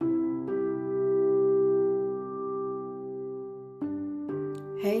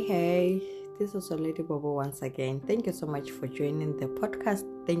Hey, this is Lady Bobo once again. Thank you so much for joining the podcast.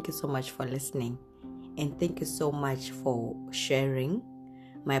 Thank you so much for listening. And thank you so much for sharing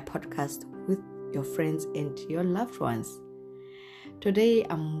my podcast with your friends and your loved ones. Today,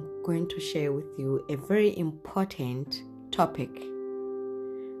 I'm going to share with you a very important topic: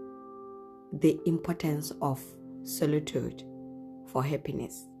 the importance of solitude for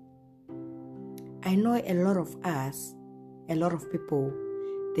happiness. I know a lot of people,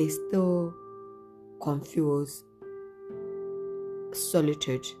 they still confuse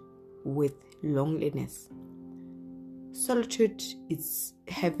solitude with loneliness. Solitude is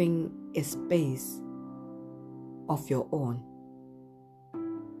having a space of your own.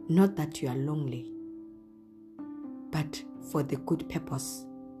 Not that you are lonely, but for the good purpose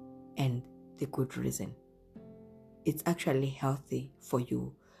and the good reason. It's actually healthy for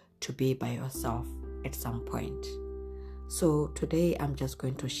you to be by yourself at some point. So today I'm just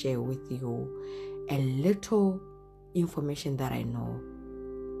going to share with you a little information that I know,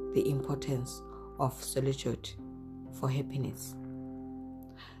 the importance of solitude for happiness.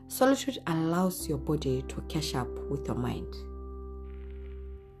 Solitude allows your body to catch up with your mind.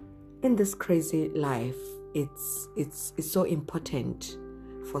 In this crazy life, it's so important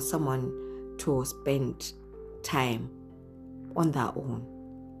for someone to spend time on their own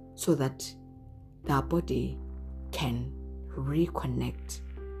so that their body can reconnect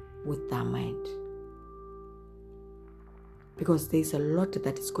with their mind, because there's a lot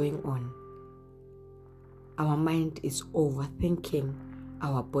that is going on. Our mind is overthinking,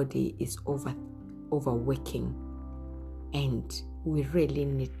 our body is overworking, and we really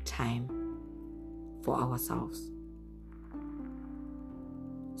need time for ourselves.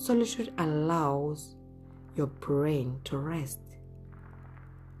 Solitude allows your brain to rest.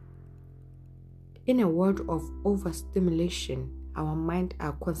 In a world of overstimulation, our mind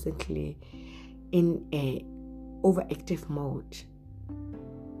are constantly in a overactive mode.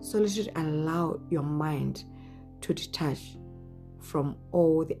 Solitude allows your mind to detach from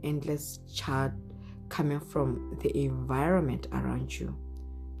all the endless chat coming from the environment around you.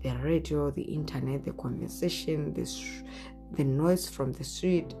 The radio, the internet, the conversation, the noise from the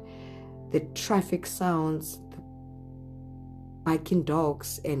street, the traffic sounds, the barking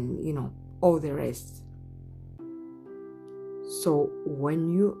dogs, and all the rest. So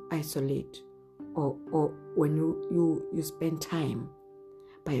when you isolate or when you spend time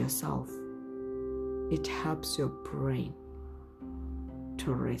by yourself, it helps your brain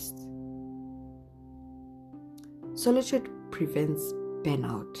to rest. Solitude prevents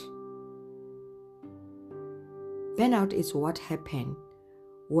burnout. Burnout is what happens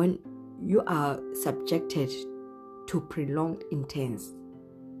when you are subjected to prolonged, intense,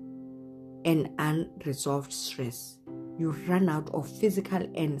 and unresolved stress. You run out of physical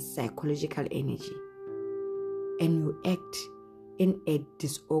and psychological energy, and you act in a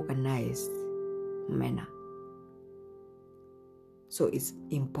disorganized manner. So it's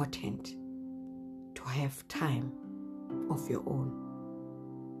important to have time of your own.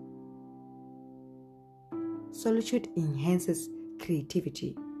 Solitude enhances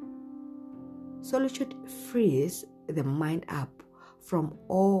creativity. Solitude frees the mind up from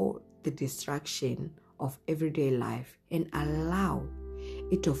all the distraction of everyday life and allow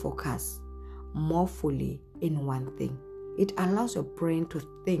it to focus more fully in one thing. It allows your brain to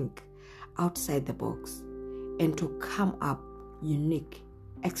think outside the box and to come up unique,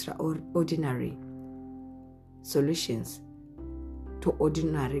 extraordinary solutions to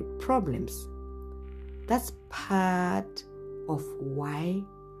ordinary problems. That's part of why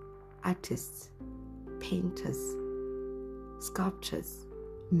artists, painters, sculptors,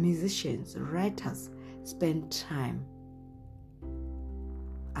 musicians, writers spend time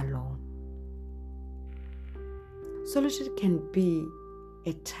alone. Solitude can be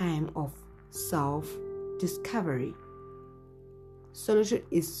a time of self-discovery. Solitude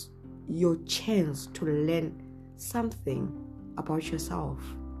is your chance to learn something about yourself.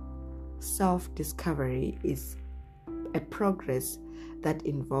 Self-discovery is a progress that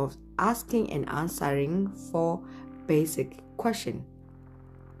involves asking and answering for basic questions.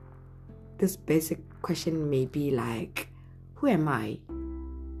 This basic question may be like, who am I?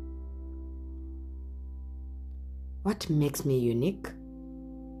 What makes me unique?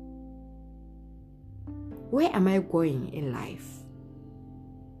 Where am I going in life?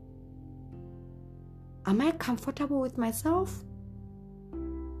 Am I comfortable with myself?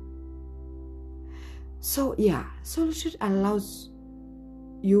 So solitude allows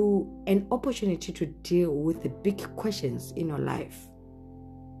you an opportunity to deal with the big questions in your life.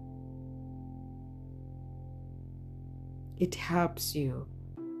 It helps you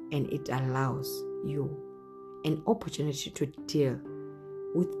and it allows you an opportunity to deal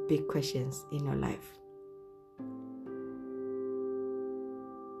with big questions in your life.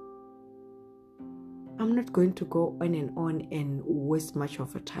 I'm not going to go on and waste much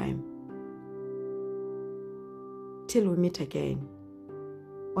of your time. Till we meet again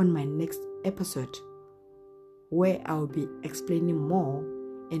on my next episode, where I'll be explaining more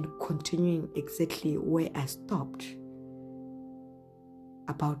and continuing exactly where I stopped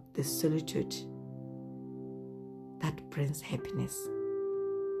about the solitude that brings happiness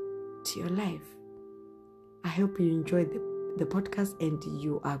to your life. I hope you enjoyed the podcast and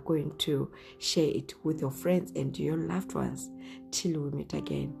you are going to share it with your friends and your loved ones. Till we meet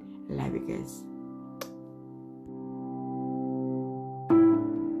again. Love you guys.